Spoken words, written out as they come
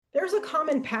there's a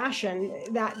common passion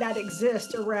that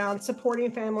exists around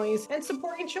supporting families and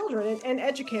supporting children and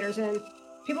educators. And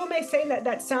people may say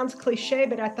that sounds cliche,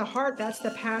 but at the heart, that's the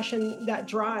passion that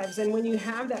drives. And when you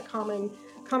have that common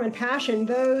passion,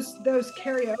 those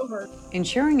carry over.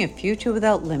 Ensuring a future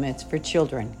without limits for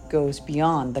children goes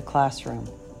beyond the classroom.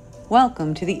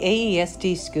 Welcome to the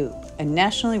AESD Scoop, a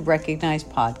nationally recognized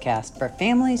podcast for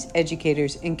families,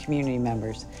 educators, and community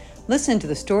members. Listen to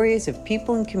the stories of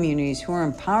people and communities who are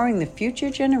empowering the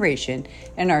future generation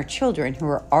and our children who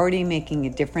are already making a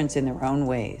difference in their own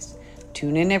ways.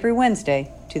 Tune in every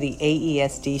Wednesday to the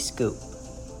AESD Scoop.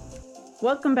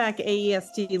 Welcome back,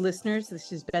 AESD listeners.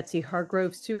 This is Betsy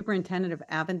Hargrove, Superintendent of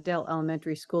Avondale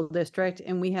Elementary School District,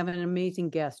 and we have an amazing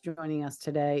guest joining us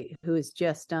today who has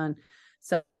just done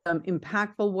some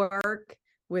impactful work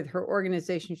with her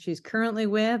organization she's currently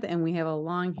with, and we have a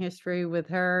long history with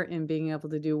her in being able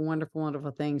to do wonderful, wonderful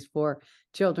things for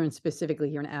children, specifically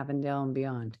here in Avondale and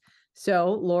beyond.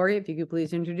 So, Lori, if you could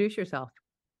please introduce yourself.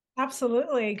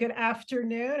 Absolutely. Good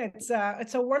afternoon. It's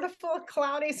a wonderful,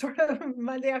 cloudy sort of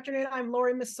Monday afternoon. I'm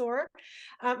Lori Masor.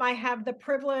 I have the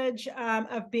privilege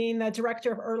of being the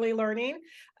Director of Early Learning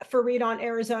for Read On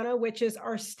Arizona, which is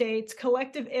our state's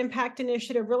collective impact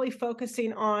initiative, really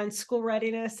focusing on school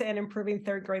readiness and improving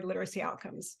third grade literacy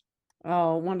outcomes.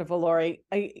 Oh, wonderful, Lori.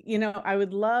 I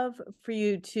would love for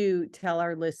you to tell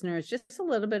our listeners just a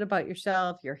little bit about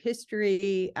yourself, your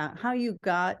history, how you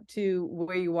got to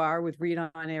where you are with Read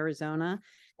On Arizona,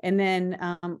 and then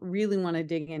really want to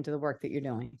dig into the work that you're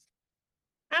doing.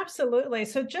 Absolutely.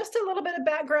 So just a little bit of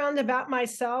background about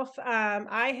myself. I'm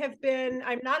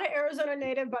not an Arizona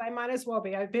native, but I might as well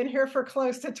be. I've been here for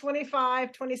close to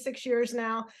 25, 26 years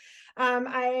now.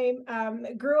 I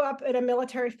grew up in a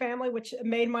military family, which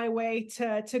made my way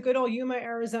to good old Yuma,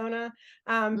 Arizona,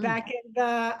 back in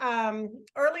the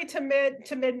early to mid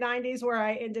 90s, where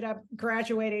I ended up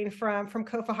graduating from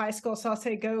Kofa High School. So I'll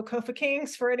say go Kofa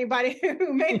Kings for anybody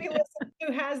who may be listening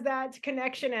who has that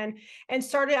connection, and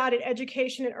started out in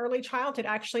education in early childhood,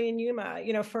 actually in Yuma,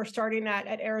 first starting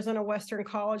at Arizona Western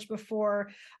College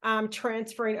before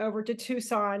transferring over to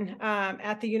Tucson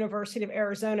at the University of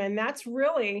Arizona. And that's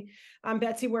really,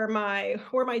 Betsy, where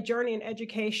my journey in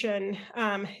education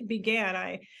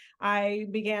began. I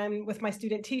began with my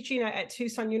student teaching at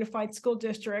Tucson Unified School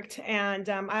District. And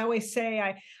I always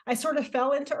say I sort of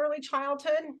fell into early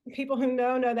childhood. People who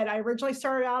know that I originally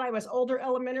started out, I was older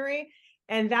elementary,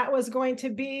 and that was going to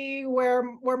be where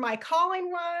my calling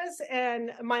was.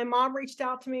 And my mom reached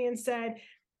out to me and said,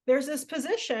 there's this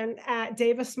position at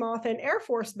Davis-Monthan Air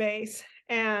Force Base,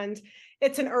 and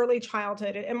it's an early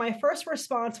childhood. And my first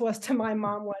response was to my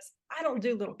mom was, I don't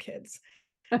do little kids.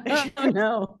 Oh,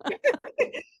 no.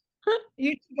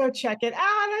 You should go check it out.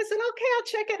 And I said, okay, I'll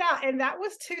check it out. And that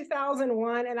was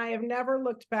 2001. And I have never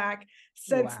looked back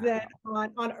since then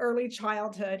on early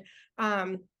childhood.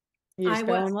 You just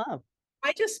fell in love.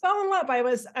 I just fell in love. I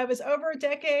was over a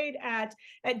decade at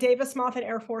Davis-Monthan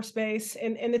Air Force Base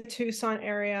in the Tucson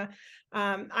area.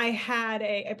 I had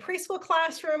a preschool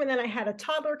classroom, and then I had a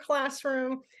toddler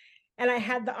classroom, and I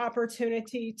had the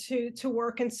opportunity to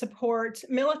work and support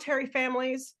military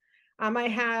families. I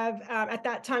have at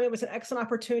that time, it was an excellent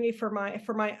opportunity for my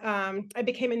I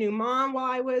became a new mom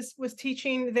while I was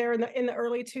teaching there in the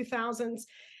early 2000s,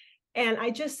 and I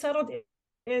just settled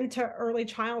into early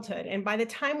childhood. And by the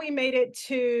time we made it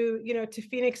to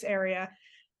Phoenix area,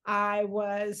 I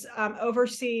was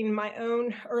overseeing my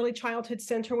own early childhood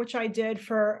center, which I did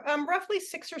for roughly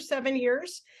 6 or 7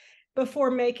 years before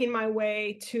making my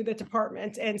way to the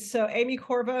department. And so Amy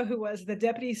Corvo, who was the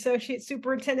deputy associate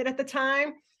superintendent at the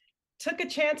time, took a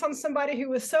chance on somebody who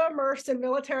was so immersed in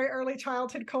military early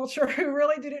childhood culture, who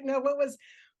really didn't know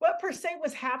what per se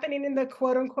was happening in the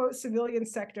quote unquote civilian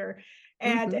sector.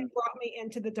 And it brought me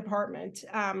into the department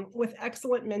with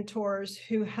excellent mentors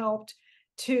who helped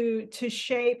to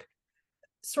shape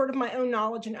sort of my own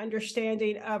knowledge and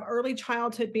understanding of early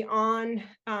childhood beyond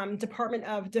Department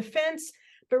of Defense,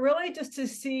 but really just to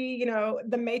see,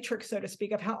 the matrix, so to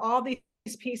speak, of how all these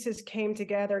pieces came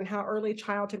together and how early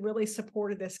childhood really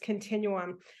supported this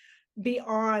continuum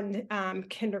beyond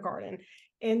kindergarten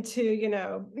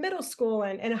into, middle school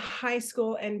and high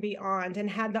school and beyond, and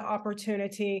had the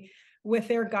opportunity with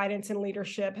their guidance and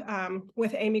leadership,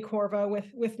 with Amy Corvo,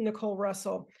 with Nicole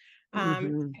Russell,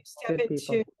 step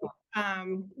into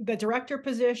the director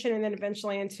position, and then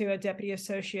eventually into a deputy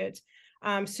associate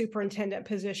superintendent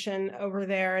position over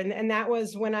there. And that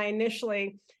was when I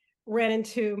initially ran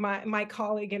into my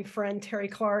colleague and friend, Terry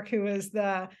Clark, who is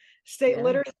the state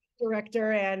literacy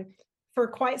director. And for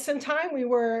quite some time, we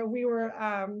were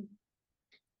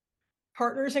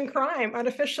partners in crime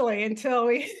unofficially until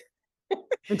we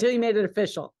Until you made it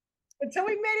official. until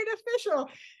we made it official.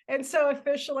 And so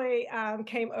officially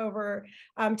came over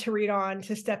to Read On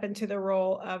to step into the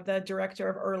role of the director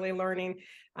of early learning.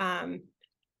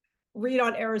 Read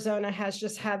On Arizona has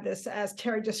just had this, as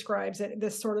Terry describes it,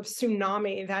 this sort of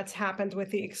tsunami that's happened with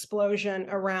the explosion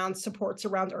around supports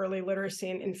around early literacy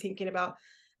and thinking about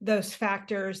those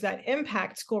factors that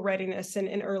impact school readiness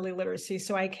and early literacy.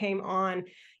 So I came on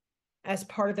as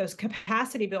part of those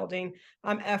capacity building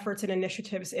efforts and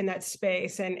initiatives in that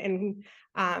space, and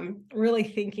really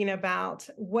thinking about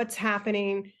what's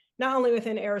happening not only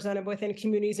within Arizona, but within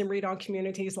communities and Read On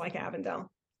communities like Avondale.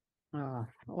 Oh,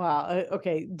 wow.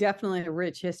 Okay. Definitely a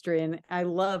rich history. And I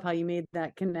love how you made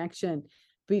that connection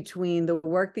between the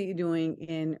work that you're doing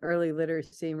in early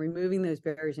literacy and removing those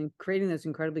barriers and creating those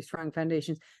incredibly strong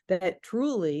foundations that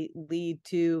truly lead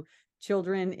to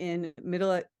children in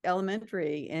middle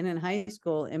elementary and in high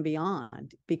school and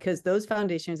beyond, because those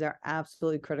foundations are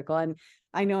absolutely critical. And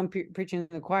I know I'm preaching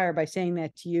to the choir by saying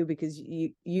that to you, because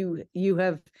you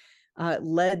have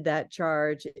led that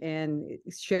charge and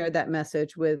shared that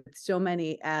message with so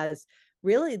many, as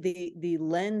really the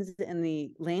lens and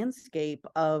the landscape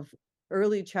of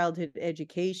early childhood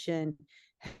education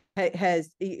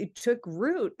it took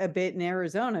root a bit in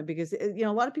Arizona, because a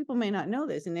lot of people may not know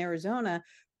this. In Arizona,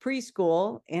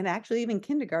 preschool and actually even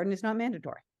kindergarten is not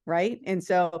mandatory, right? And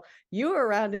so you were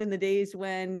around in the days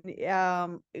when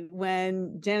Janet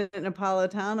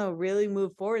Napolitano really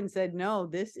moved forward and said, no,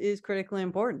 this is critically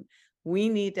important. We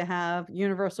need to have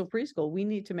universal preschool. We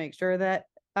need to make sure that,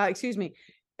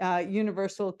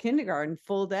 universal kindergarten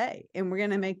full day, and we're going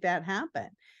to make that happen.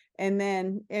 And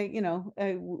then,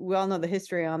 we all know the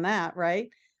history on that, right?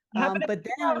 Happened But in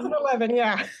then 2011,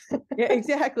 yeah. yeah,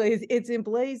 exactly. It's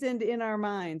emblazoned in our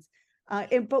minds.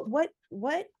 But what,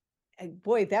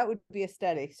 boy, that would be a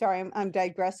study. Sorry, I'm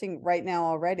digressing right now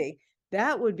already.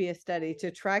 That would be a study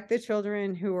to track the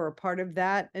children who are a part of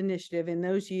that initiative in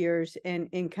those years,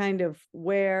 and kind of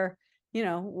where,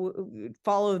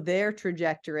 follow their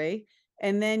trajectory.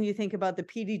 And then you think about the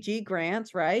PDG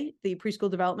grants, right? The preschool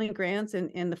development grants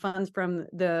and the funds from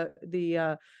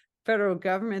the federal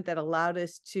government that allowed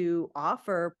us to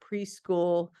offer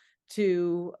preschool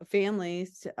to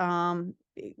families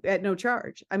at no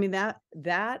charge. I mean,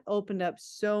 that opened up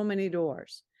so many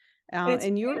doors.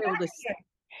 And you were able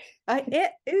to,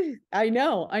 I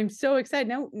know, I'm so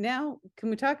excited. Now, can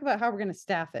we talk about how we're going to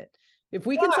staff it? If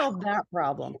we can solve that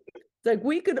problem, it's like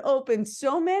we could open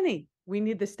so many, we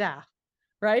need the staff,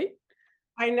 right?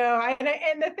 I know.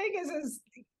 And the thing is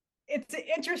it's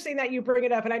interesting that you bring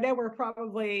it up, and I know we're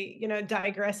probably,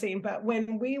 digressing, but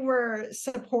when we were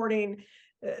supporting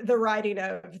the writing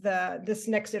of this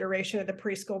next iteration of the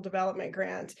preschool development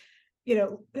grant,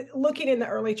 looking in the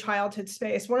early childhood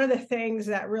space, one of the things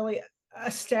that really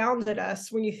astounded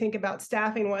us when you think about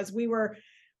staffing was we were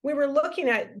looking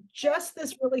at just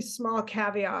this really small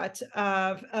caveat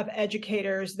of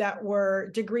educators that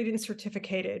were degreed and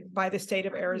certificated by the state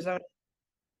of Arizona.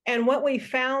 And what we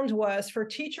found was, for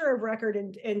teacher of record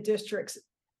in districts,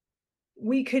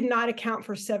 we could not account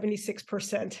for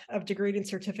 76% of degreed and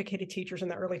certificated teachers in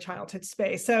the early childhood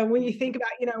space. So when you think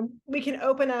about, we can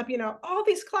open up, all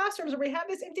these classrooms, or we have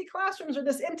these empty classrooms or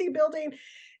this empty building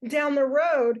down the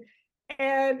road.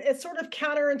 And it's sort of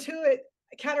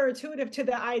counterintuitive to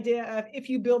the idea of, if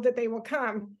you build it, they will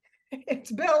come.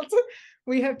 It's built.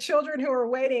 We have children who are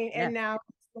waiting, and now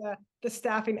the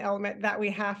staffing element that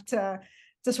we have to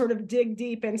sort of dig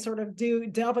deep and sort of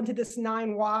delve into this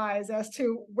 9 whys as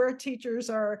to where teachers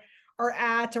are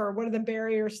at, or what are the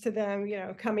barriers to them,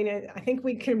 coming in. I think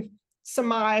we can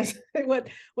surmise what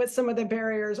some of the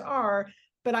barriers are,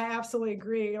 but I absolutely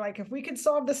agree. Like, if we could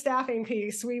solve the staffing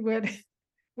piece, we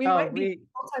might be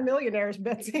multimillionaires,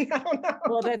 Betsy. I don't know.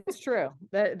 Well, that's true.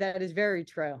 That is very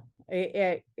true.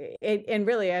 And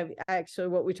really, actually,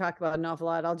 what we talk about an awful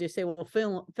lot, I'll just say, well,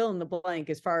 fill in the blank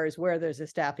as far as where there's a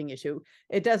staffing issue.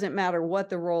 It doesn't matter what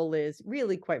the role is,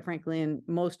 really, quite frankly, in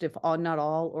most, if not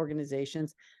all,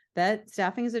 organizations, that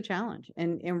staffing is a challenge.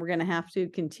 And we're going to have to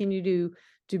continue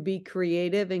to be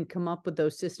creative and come up with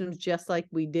those systems, just like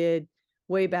we did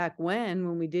way back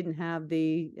when we didn't have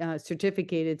the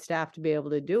certificated staff to be able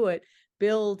to do it.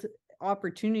 Build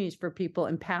opportunities for people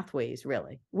and pathways,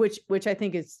 really, which I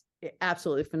think is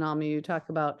absolutely phenomenal. You talk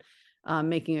about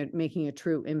making a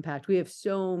true impact. We have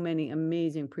so many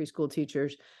amazing preschool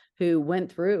teachers who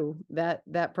went through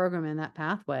that program and that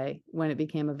pathway when it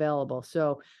became available.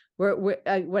 So what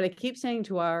I keep saying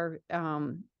to our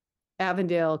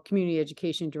Avondale community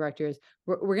education directors,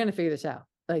 we're going to figure this out.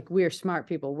 Like, we are smart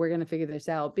people. We're going to figure this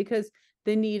out, because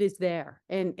the need is there.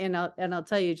 And I'll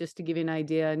tell you, just to give you an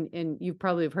idea, and you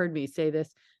probably have heard me say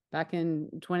this back in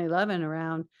 2011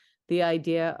 around the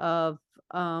idea of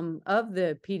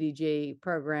the PDG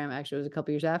program. Actually, it was a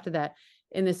couple years after that,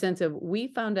 in the sense of, we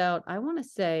found out, I want to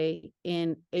say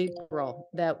in April,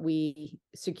 that we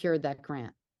secured that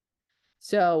grant.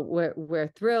 So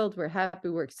we're thrilled, we're happy,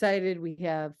 we're excited. We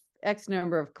have X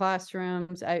number of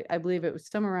classrooms. I believe it was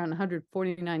somewhere around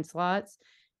 149 slots.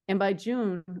 And by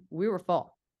June, we were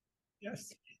full.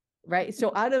 Yes. Right.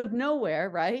 So out of nowhere,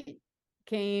 right,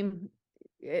 came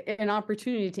an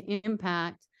opportunity to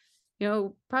impact,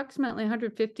 approximately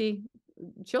 150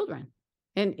 children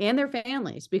and their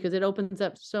families, because it opens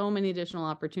up so many additional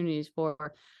opportunities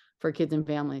for kids and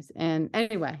families. And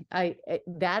anyway, I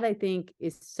think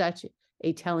is such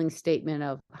a telling statement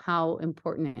of how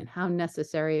important and how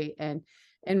necessary and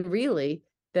really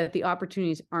that the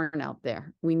opportunities aren't out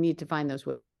there. We need to find those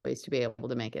ways to be able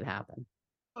to make it happen.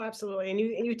 Oh, absolutely. And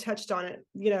you touched on it,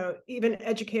 even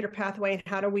educator pathway, and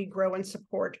how do we grow and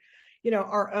support,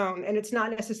 our own. And it's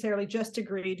not necessarily just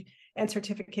degreed and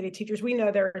certificated teachers. We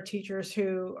know there are teachers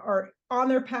who are on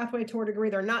their pathway toward a degree.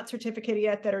 They're not certificated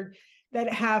yet,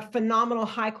 that have phenomenal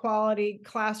high quality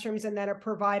classrooms and that are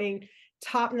providing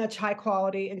top-notch high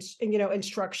quality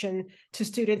instruction to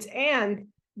students and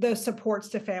those supports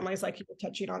to families like you were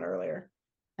touching on earlier.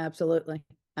 Absolutely.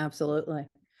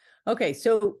 Okay,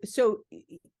 so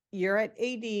you're at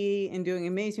AD and doing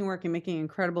amazing work and making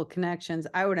incredible connections.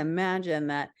 I would imagine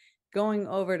that going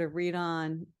over to Read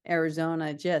On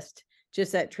Arizona, just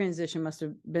that transition must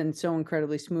have been so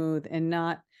incredibly smooth, and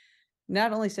not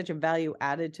only such a value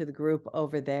added to the group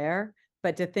over there,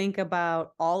 but to think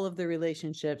about all of the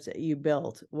relationships that you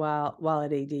built while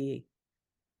at AD.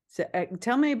 So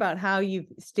tell me about how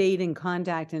you've stayed in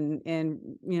contact and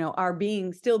are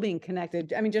still being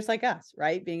connected. I mean, just like us,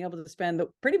 right? Being able to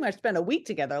pretty much spend a week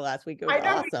together last week. It was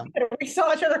awesome. We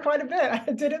saw each other quite a bit.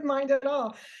 I didn't mind at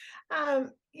all.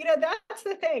 That's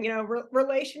the thing,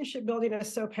 relationship building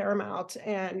is so paramount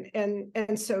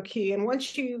and so key. And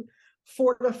once you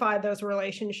fortify those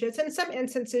relationships, in some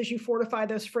instances, you fortify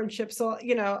those friendships,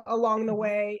 along the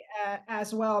way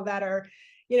as well, that are,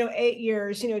 8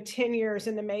 years, 10 years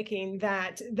in the making,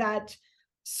 that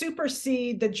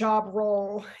supersede the job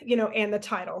role, and the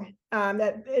title.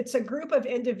 That it's a group of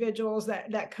individuals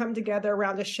that come together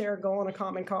around a shared goal and a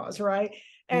common cause, right?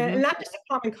 And not just a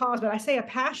common cause, but I say a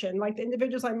passion, like the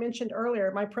individuals I mentioned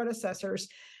earlier, my predecessors,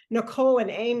 Nicole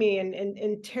and Amy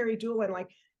and Terry Doolin. Like,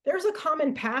 there's a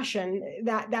common passion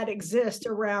that exists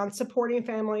around supporting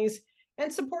families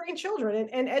and supporting children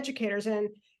and educators. And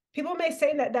people may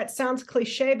say that sounds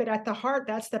cliche, but at the heart,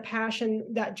 that's the passion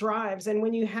that drives. And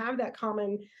when you have that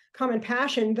common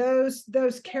passion,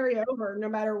 those carry over no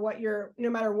matter what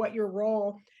your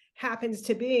role happens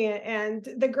to be. And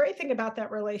the great thing about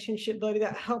that relationship building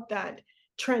that helped that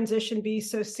transition be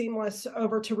so seamless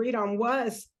over to Read On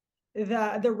was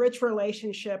the rich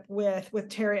relationship with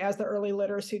Terry as the early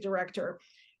literacy director,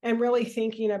 and really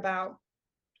thinking about,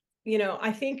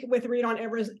 I think with Read On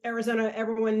Arizona,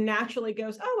 everyone naturally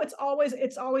goes, oh,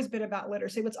 it's always been about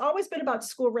literacy. It's always been about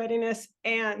school readiness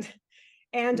and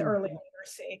early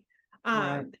literacy.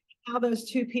 Right. How those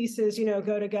two pieces,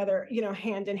 go together,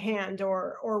 hand in hand,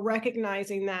 or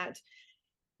recognizing that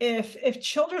if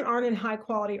children aren't in high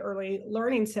quality early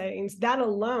learning settings, that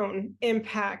alone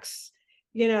impacts,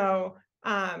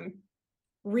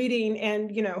 reading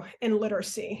and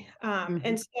literacy.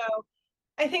 And so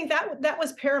I think that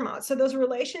was paramount. So those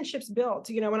relationships built,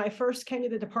 when I first came to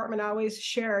the department, I always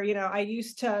share, I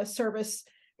used to service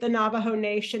the Navajo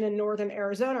Nation in northern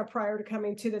Arizona prior to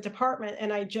coming to the department.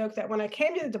 And I joke that when I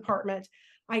came to the department,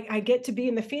 I get to be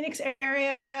in the Phoenix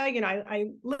area. I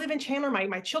live in Chandler.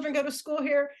 My children go to school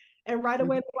here. And right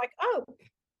away, they're like, oh,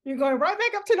 you're going right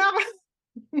back up to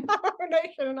Navajo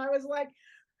Nation. And I was like,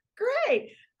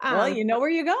 great. Well, you know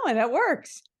where you're going. That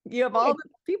works. You have all the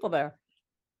people there.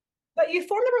 But you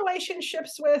form the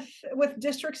relationships with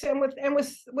districts and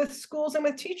with schools and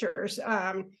with teachers.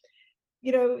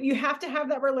 You have to have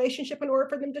that relationship in order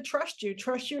for them to trust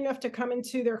you enough to come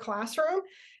into their classroom,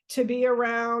 to be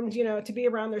around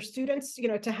their students,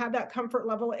 to have that comfort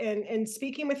level in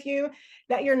speaking with you,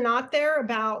 that you're not there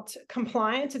about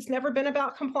compliance. It's never been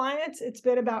about compliance. It's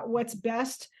been about what's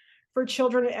best for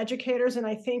children and educators. And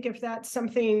I think if that's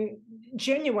something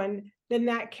genuine, then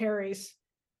that carries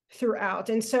throughout.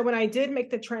 And so when I did make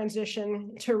the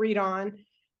transition to Read On,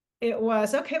 it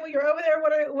was, okay, well, you're over there.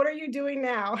 What are you doing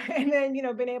now? And then,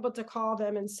 been able to call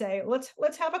them and say,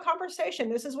 let's have a conversation.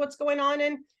 This is what's going on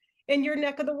in your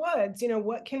neck of the woods.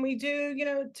 What can we do,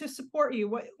 to support you?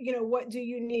 What do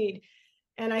you need?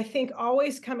 And I think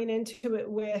always coming into it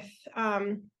with,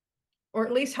 or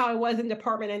at least how I was in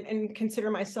department and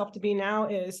consider myself to be now,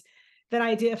 is that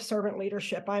idea of servant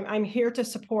leadership. I'm here to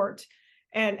support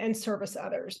and service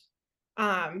others.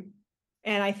 And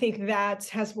I think that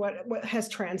has what has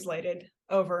translated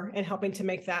over and helping to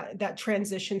make that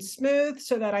transition smooth,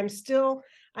 so that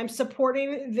I'm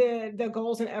supporting the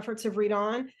goals and efforts of Read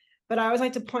On. But I always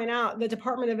like to point out the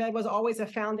Department of Ed was always a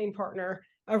founding partner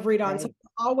of Read On. Right. So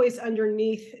always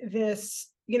underneath this,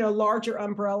 larger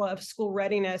umbrella of school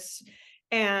readiness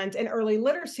and early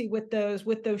literacy, with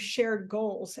those shared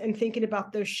goals and thinking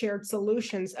about those shared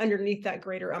solutions underneath that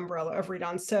greater umbrella of Read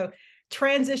On. So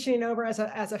transitioning over as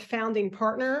a founding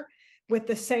partner with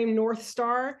the same North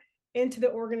Star into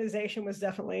the organization was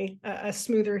definitely a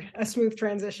smooth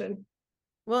transition.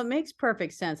 Well, it makes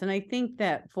perfect sense. And I think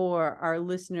that for our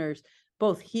listeners,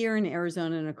 both here in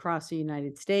Arizona and across the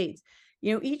United States,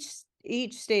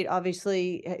 each state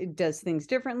obviously does things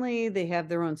differently. They have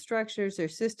their own structures, their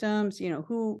systems,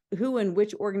 who and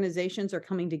which organizations are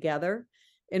coming together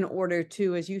in order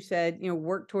to, as you said,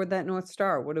 work toward that North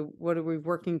Star. What are we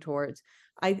working towards?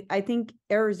 I think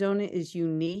Arizona is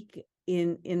unique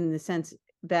in the sense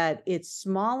that it's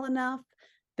small enough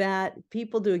that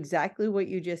people do exactly what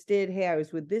you just did. Hey, I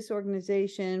was with this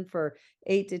organization for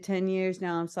 8 to 10 years.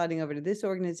 Now I'm sliding over to this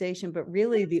organization. But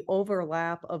really the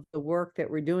overlap of the work that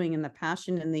we're doing and the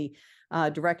passion and the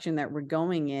direction that we're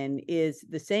going in is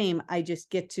the same. I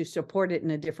just get to support it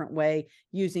in a different way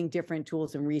using different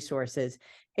tools and resources.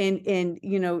 And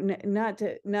not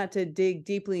to dig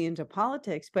deeply into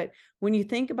politics, but when you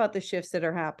think about the shifts that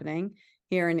are happening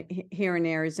here in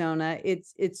Arizona,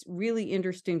 it's really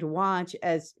interesting to watch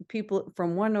as people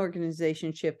from one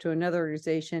organization shift to another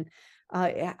organization,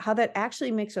 how that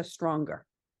actually makes us stronger,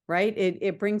 right?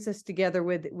 It brings us together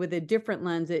with a different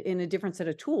lens, in a different set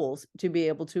of tools to be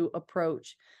able to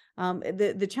approach.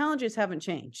 The challenges haven't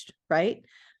changed, right?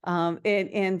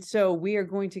 And so we are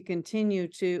going to continue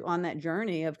on that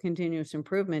journey of continuous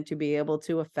improvement to be able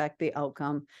to affect the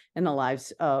outcome and the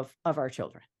lives of our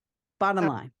children. Bottom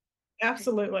line.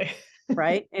 Absolutely.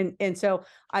 Right. And so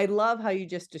I love how you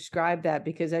just described that,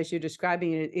 because as you're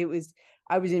describing it,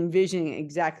 I was envisioning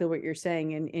exactly what you're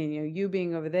saying. And you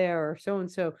being over there, or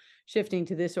so-and-so shifting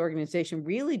to this organization,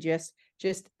 really just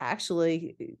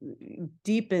actually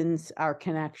deepens our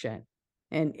connection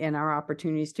and our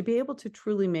opportunities to be able to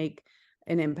truly make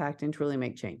an impact and truly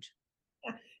make change.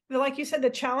 Like you said, the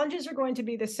challenges are going to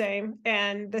be the same,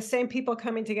 and the same people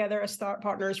coming together as thought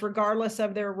partners, regardless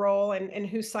of their role and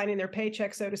who's signing their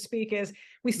paycheck, so to speak, is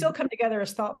we still come together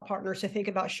as thought partners to think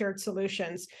about shared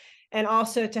solutions, and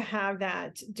also to have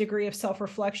that degree of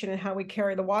self-reflection and how we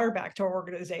carry the water back to our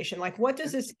organization. Like, what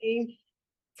does this mean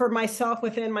for myself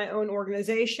within my own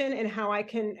organization, and how I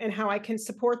can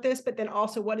support this, but then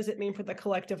also what does it mean for the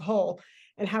collective whole,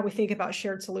 and how we think about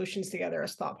shared solutions together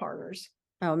as thought partners.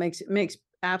 Oh, it makes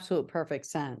absolute perfect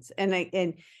sense. And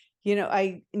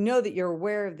I know that you're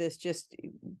aware of this, just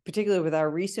particularly with our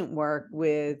recent work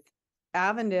with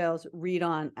Avondale's Read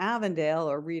On Avondale,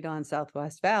 or Read On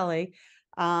Southwest Valley,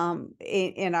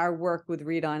 in our work with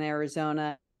Read On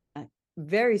Arizona,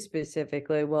 very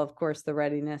specifically, well, of course, the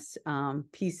readiness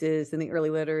pieces and the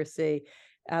early literacy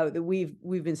that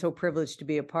we've been so privileged to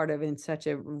be a part of, in such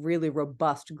a really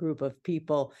robust group of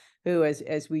people who,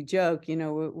 as we joke,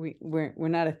 we're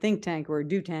not a think tank, we're a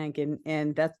do tank,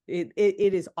 and that's it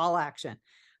is all action.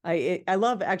 I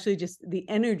love actually just the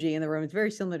energy in the room. It's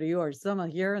very similar to yours. Some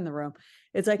here in the room,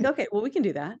 it's like, okay, well, we can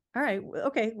do that. All right,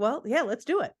 okay, well, yeah, let's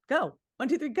do it. Go 1,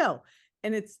 2, 3, go.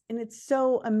 And it's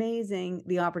so amazing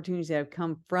the opportunities that have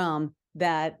come from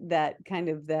that kind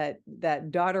of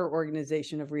that daughter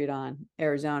organization of Read On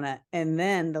Arizona, and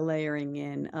then the layering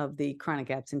in of the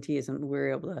chronic absenteeism we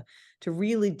were able to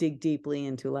really dig deeply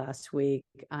into last week.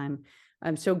 I'm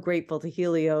so grateful to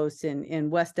Helios and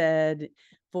West Ed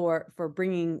for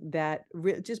bringing that,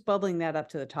 just bubbling that up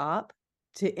to the top,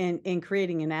 and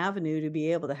creating an avenue to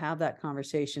be able to have that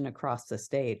conversation across the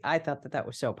state. I thought that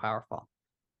was so powerful.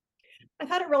 I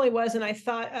thought it really was. And I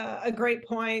thought a great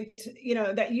point,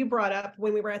 that you brought up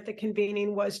when we were at the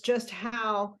convening, was just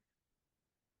how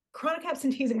chronic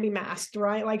absenteeism can be masked,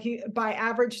 right? Like by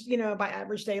average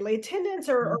daily attendance,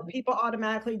 or people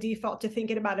automatically default to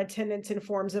thinking about attendance in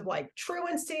forms of like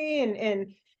truancy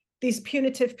and these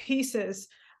punitive pieces.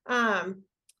 But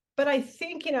I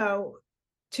think,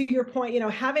 to your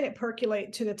point, having it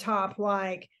percolate to the top,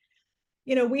 like,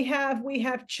 we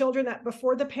have children that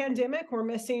before the pandemic were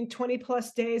missing 20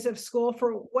 plus days of school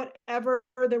for whatever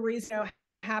the reason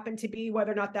happened to be,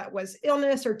 whether or not that was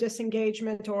illness or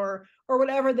disengagement or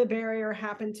whatever the barrier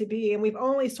happened to be. And we've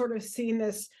only sort of seen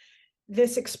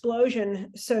this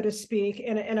explosion, so to speak,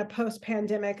 in a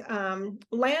post-pandemic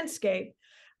landscape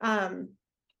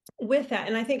with that.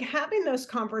 And I think having those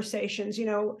conversations,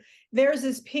 there's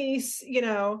this piece,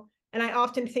 and I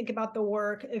often think about the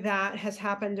work that has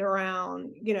happened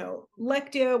around,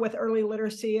 Lectio with early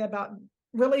literacy, about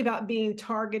being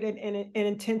targeted and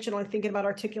intentional and thinking about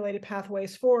articulated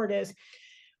pathways forward. Is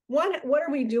one, what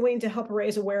are we doing to help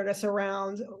raise awareness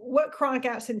around what chronic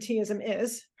absenteeism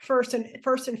is, first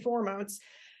and foremost,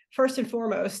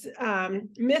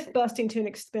 myth busting to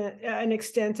an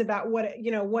extent about what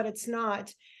it's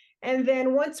not. And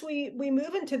then once we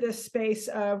move into this space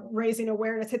of raising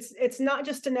awareness, it's not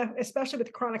just enough, especially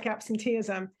with chronic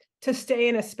absenteeism, to stay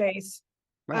in a space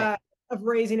Right. of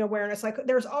raising awareness. Like,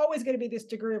 there's always going to be this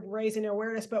degree of raising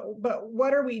awareness, but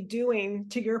what are we doing,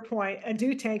 to your point, a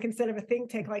do tank instead of a think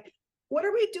tank? Like, what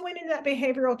are we doing in that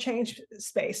behavioral change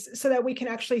space so that we can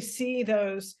actually see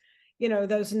those,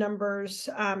 those numbers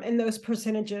and those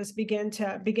percentages begin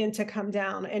to come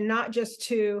down, and not just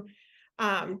to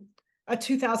a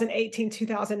 2018,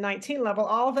 2019 level.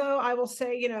 Although I will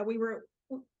say, we were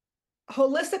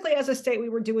holistically as a state, we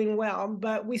were doing well,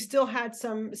 but we still had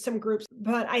some groups.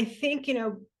 But I think,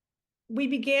 we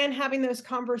began having those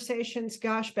conversations,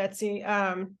 gosh, Betsy,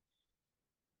 7-8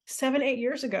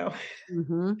 years ago,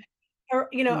 Mm-hmm. or,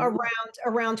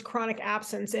 around chronic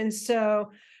absence. And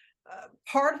so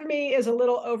part of me is a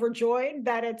little overjoyed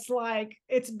that it's like,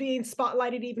 it's being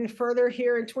spotlighted even further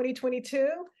here in 2022.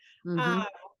 Mm-hmm.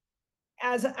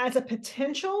 As a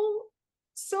potential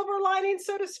silver lining,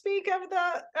 so to speak, of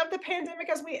the pandemic,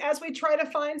 as we try to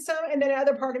find some. And then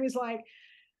another part of me is like,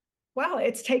 wow,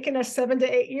 it's taken us 7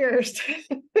 to 8 years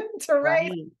to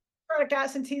raise chronic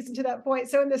absenteeism to that point.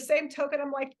 So in the same token,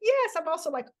 I'm like, yes, I'm also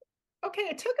like, okay,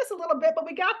 it took us a little bit, but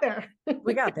we got there.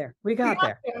 We got there. We got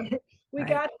there. Right.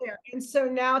 Got there. And so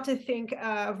now to think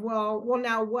of, well,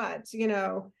 now what?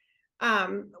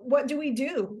 What do we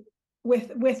do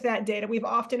with that data? We've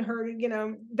often heard,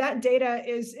 that data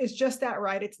is just that,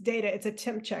 right? It's data. It's a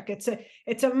temp check. It's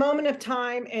a moment of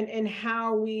time and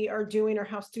how we are doing, or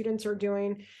how students are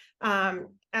doing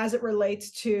as it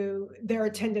relates to their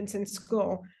attendance in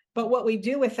school. But what we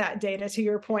do with that data, to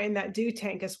your point, in that do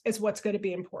tank is what's going to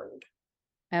be important.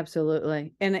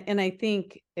 Absolutely. And I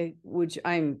think, which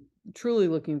I'm truly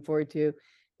looking forward to,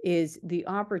 is the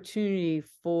opportunity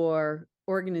for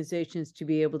organizations to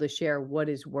be able to share what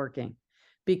is working,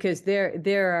 because there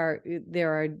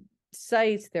are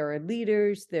sites, there are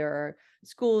leaders, there are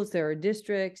schools, there are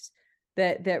districts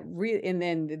and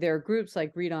then there are groups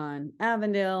like Read On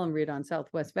Avondale and Read On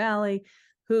Southwest Valley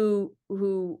who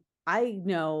I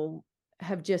know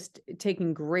have just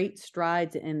taken great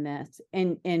strides in this,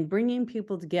 and bringing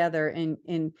people together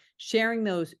and sharing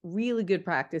those really good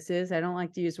practices. I don't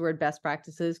like to use the word best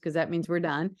practices, because that means we're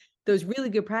done. Those really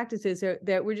good practices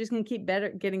that we're just going to keep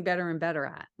getting better and better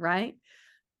at, right?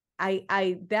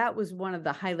 That was one of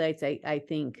the highlights, I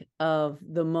think, of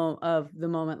the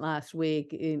moment last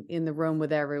week in the room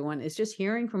with everyone, is just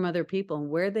hearing from other people and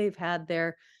where they've had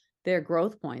their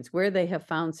growth points, where they have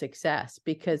found success,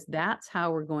 because that's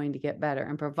how we're going to get better,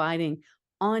 and providing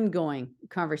ongoing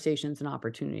conversations and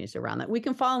opportunities around that. We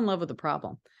can fall in love with the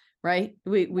problem, right?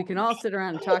 We can all sit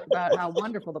around and talk about how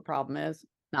wonderful the problem is,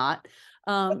 but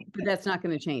that's not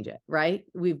going to change it, right?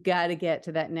 We've got to get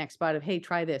to that next spot of, hey,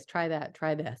 try this, try that,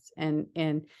 try this, and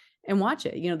watch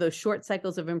it. Those short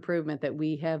cycles of improvement that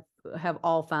we have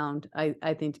all found,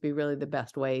 I think, to be really the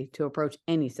best way to approach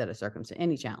any set of circumstances,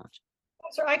 any challenge.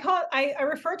 So I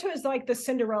refer to it as like the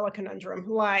Cinderella conundrum.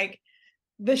 Like,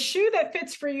 the shoe that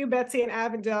fits for you, Betsy, in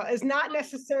Avondale is not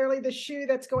necessarily the shoe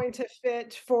that's going to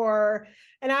fit for,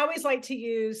 and I always like to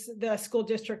use the school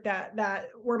district that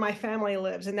where my family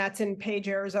lives, and that's in Page,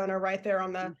 Arizona, right there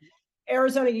on the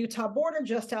Arizona-Utah border,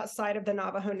 just outside of the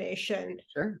Navajo Nation.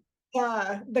 Sure.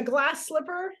 The glass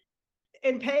slipper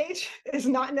in Page is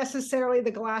not necessarily the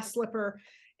glass slipper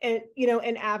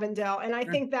in Avondale. And I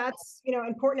think that's,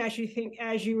 important,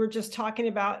 as you were just talking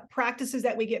about practices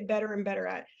that we get better and better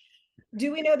at.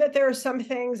 Do we know that there are some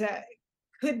things that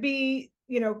could be,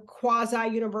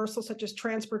 quasi-universal, such as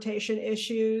transportation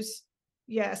issues?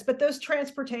 Yes, but those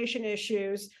transportation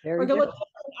issues are going to look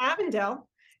in Avondale,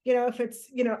 if it's,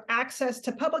 access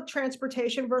to public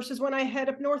transportation versus when I head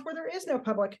up north where there is no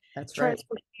public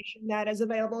transportation that is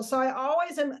available. So I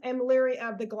always am leery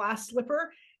of the glass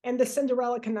slipper and the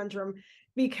Cinderella conundrum,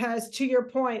 because to your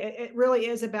point, it really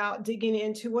is about digging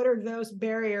into what are those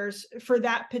barriers for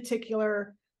that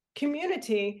particular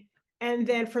community, and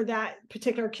then for that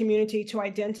particular community to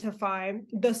identify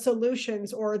the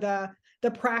solutions or the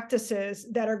practices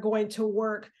that are going to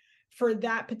work for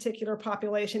that particular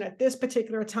population at this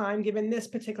particular time, given this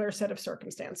particular set of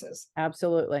circumstances.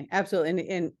 Absolutely.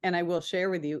 Absolutely. And I will share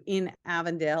with you, in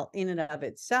Avondale, in and of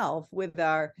itself, with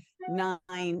our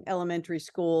 9 elementary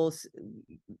schools,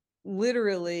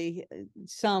 literally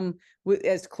some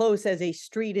as close as a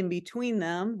street in between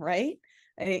them, right?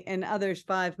 And others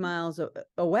 5 miles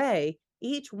away,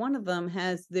 each one of them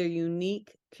has their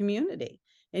unique community.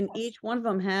 And each one of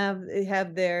them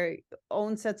have their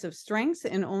own sets of strengths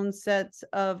and own sets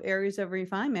of areas of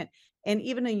refinement. And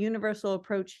even a universal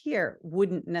approach here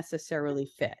wouldn't necessarily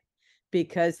fit,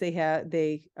 because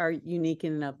they are unique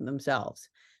in and of themselves.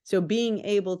 So being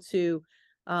able to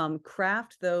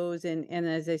craft those, and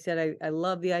as I said, I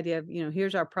love the idea of,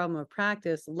 here's our problem of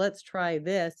practice, let's try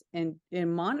this and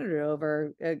monitor it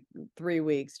over 3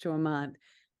 weeks to a month.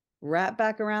 Wrap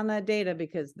back around that data,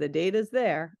 because the data's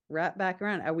there. Wrap back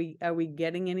around. Are we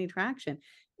getting any traction?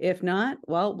 If not,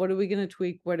 well, what are we going to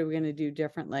tweak? What are we going to do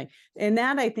differently? And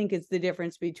that, I think, is the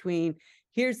difference between,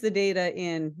 here's the data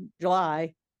in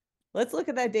July, let's look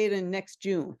at that data in next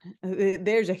June.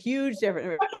 There's a huge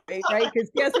difference, right? Because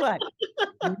guess what?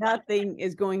 Nothing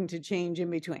is going to change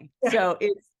in between. So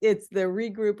it's the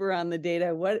regroup around the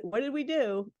data. What did we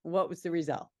do? What was the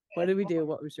result? What did we do?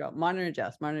 What was the result? Monitor,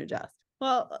 adjust, monitor, adjust.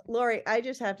 Well, Lori, I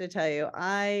just have to tell you,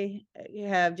 I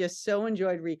have just so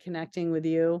enjoyed reconnecting with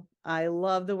you. I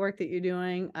love the work that you're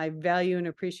doing. I value and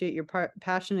appreciate your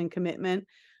passion and commitment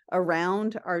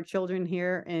around our children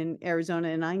here in Arizona.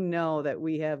 And I know that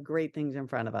we have great things in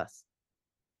front of us.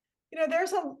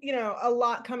 There's a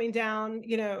lot coming down,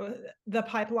 the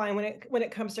pipeline when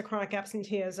it comes to chronic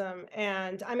absenteeism.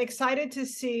 And I'm excited to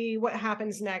see what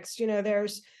happens next.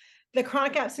 There's the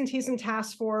chronic absenteeism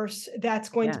task force that's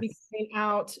going to be coming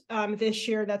out this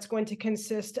year. That's going to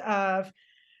consist of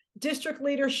district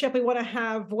leadership. We want to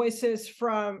have voices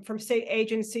from state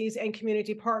agencies and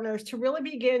community partners to really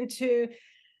begin to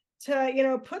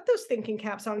put those thinking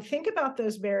caps on, think about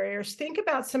those barriers, think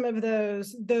about some of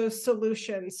those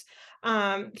solutions,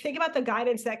 think about the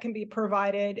guidance that can be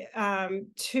provided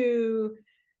to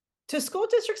school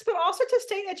districts, but also to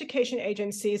state education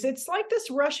agencies. It's like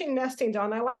this rushing nesting,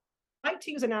 Dawn. I like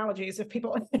to use analogies if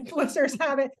listeners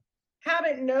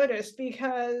haven't noticed,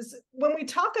 because when we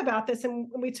talk about this, and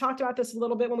we talked about this a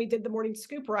little bit when we did the morning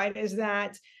scoop, right, is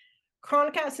that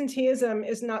chronic absenteeism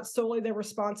is not solely the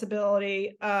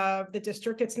responsibility of the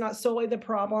district. It's not solely the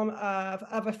problem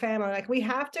of a family. Like, we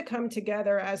have to come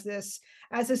together as this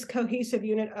cohesive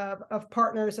unit of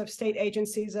partners, of state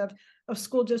agencies, of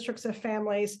school districts, of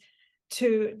families,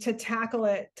 to tackle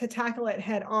it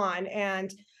head on.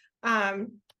 And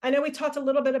I know we talked a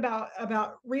little bit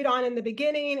about Read On in the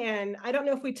beginning, and I don't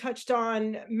know if we touched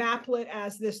on Maplet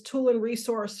as this tool and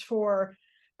resource for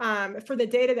the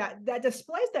data that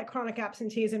displays that chronic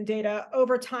absenteeism data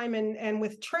over time and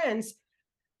with trends.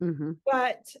 Mm-hmm.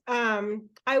 But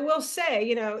I will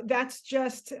say, that's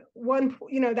just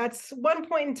that's one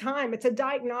point in time. It's a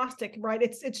diagnostic, right?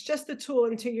 It's just the tool.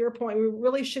 And to your point, we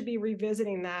really should be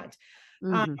revisiting that.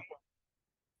 Mm-hmm.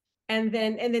 And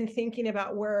then thinking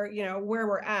about where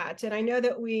we're at. And I know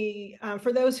that we,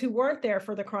 for those who weren't there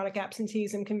for the chronic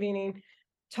absenteeism convening,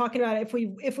 talking about if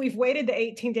we've waited the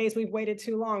 18 days, we've waited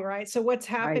too long, right? So what's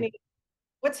happening? Right.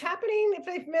 What's happening if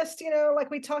they've missed,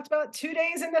 like we talked about, 2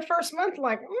 days in the first month?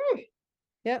 Like,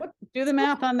 do the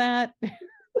math on that.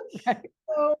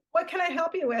 So what can I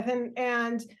help you with?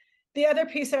 And the other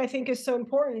piece that I think is so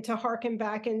important to harken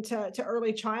back into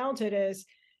early childhood is,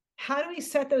 how do we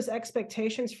set those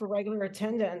expectations for regular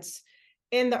attendance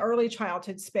in the early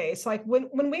childhood space? Like,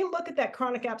 when we look at that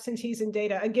chronic absenteeism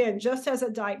data, again, just as a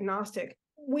diagnostic,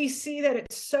 we see that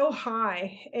it's so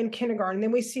high in kindergarten,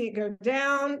 then we see it go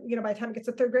down, by the time it gets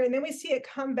to 3rd grade, and then we see it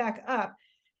come back up.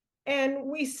 And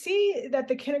we see that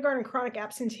the kindergarten chronic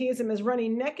absenteeism is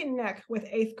running neck and neck with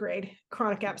 8th grade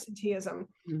chronic absenteeism.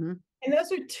 Mm-hmm. And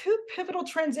those are 2 pivotal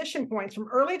transition points, from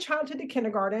early childhood to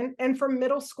kindergarten, and from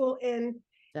middle school into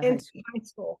high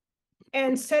school.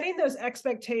 And setting those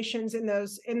expectations in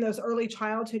those early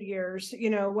childhood years,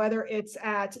 whether it's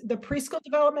at the preschool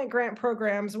development grant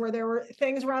programs where there were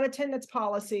things around attendance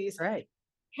policies, right?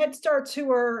 Head Starts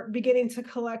who are beginning to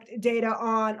collect data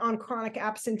on chronic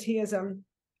absenteeism,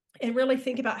 and really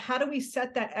think about, how do we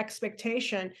set that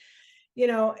expectation, in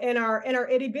our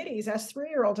itty bitties as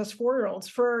 3-year-olds, as 4-year-olds.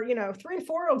 For 3 and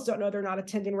 4-year-olds don't know they're not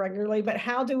attending regularly, but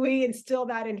how do we instill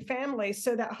that in families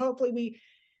so that hopefully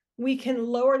we can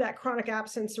lower that chronic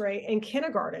absence rate in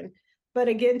kindergarten? But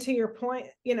again, to your point,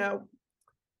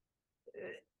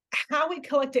 how we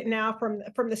collect it now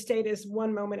from the state is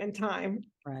one moment in time.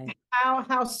 Right.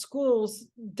 How schools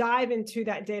dive into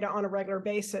that data on a regular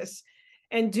basis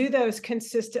and do those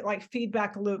consistent like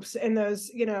feedback loops, and those,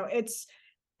 it's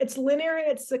linear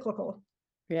and it's cyclical.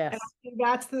 Yes. And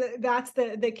I think that's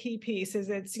the key piece, is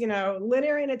it's,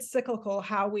 linear and it's cyclical,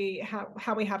 how we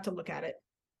have to look at it.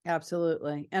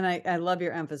 Absolutely. And I love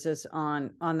your emphasis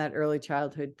on that early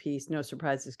childhood piece. No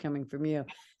surprises coming from you.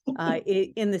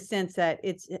 In the sense that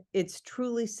it's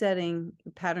truly setting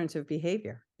patterns of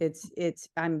behavior.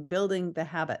 I'm building the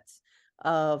habits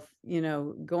of,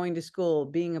 going to school,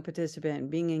 being a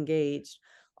participant, being engaged,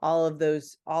 all of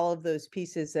those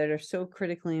pieces that are so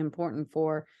critically important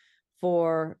for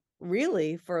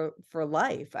really for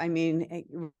life. I mean,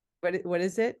 what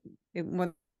is it?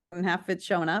 More than half of it's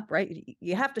showing up, right?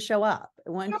 You have to show up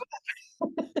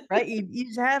right? You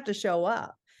just have to show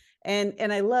up.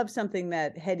 And I love something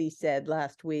that Hetty said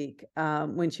last week,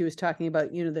 when she was talking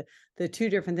about, the two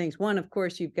different things. One, of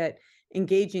course, you've got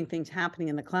engaging things happening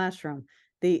in the classroom.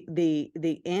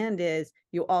 The and is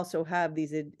you also have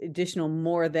these additional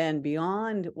more than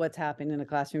beyond what's happening in the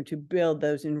classroom to build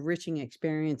those enriching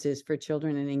experiences for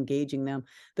children and engaging them.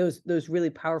 Those really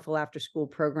powerful after school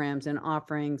programs and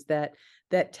offerings that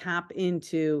tap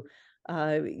into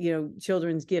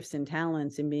children's gifts and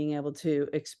talents, and being able to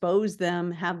expose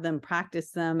them, have them practice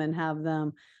them, and have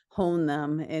them hone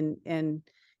them, and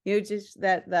just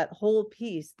that whole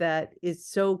piece that is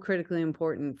so critically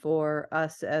important for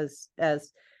us as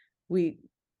we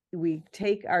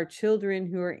take our children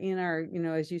who are in our,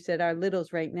 as you said, our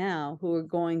littles right now, who are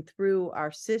going through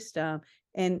our system,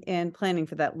 and planning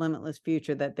for that limitless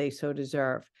future that they so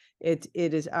deserve. It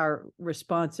is our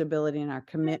responsibility and our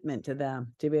commitment to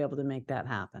them to be able to make that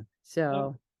happen.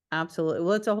 So absolutely.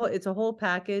 Well, it's a whole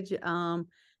package.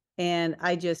 And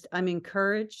I'm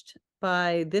encouraged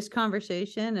by this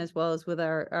conversation, as well as with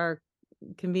our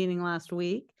convening last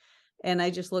week. And I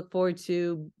just look forward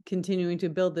to continuing to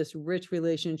build this rich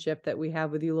relationship that we have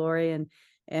with you, Lori,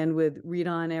 and with Read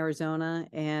On Arizona.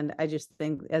 And I just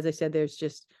think, as I said, there's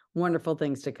just wonderful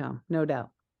things to come, no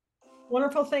doubt.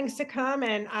 Wonderful things to come,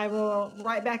 and I will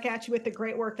write back at you with the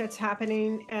great work that's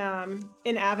happening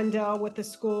in Avondale with the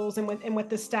schools and with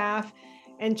the staff,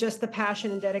 and just the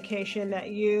passion and dedication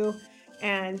that you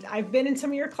and I've been in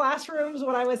some of your classrooms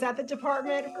when I was at the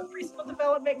Department for Preschool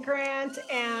Development Grant,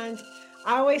 and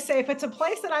I always say, if it's a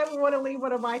place that I would want to leave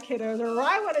one of my kiddos, or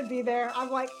I want to be there, I'm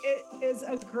like, it's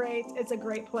a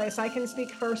great place. I can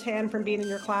speak firsthand from being in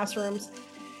your classrooms,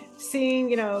 seeing,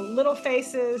 little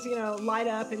faces, light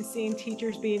up, and seeing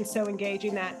teachers being so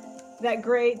engaging, that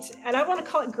great, and I want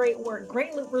to call it great work.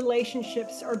 Great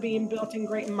relationships are being built, and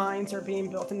great minds are being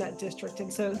built in that district.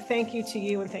 And so thank you to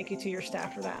you, and thank you to your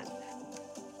staff for that.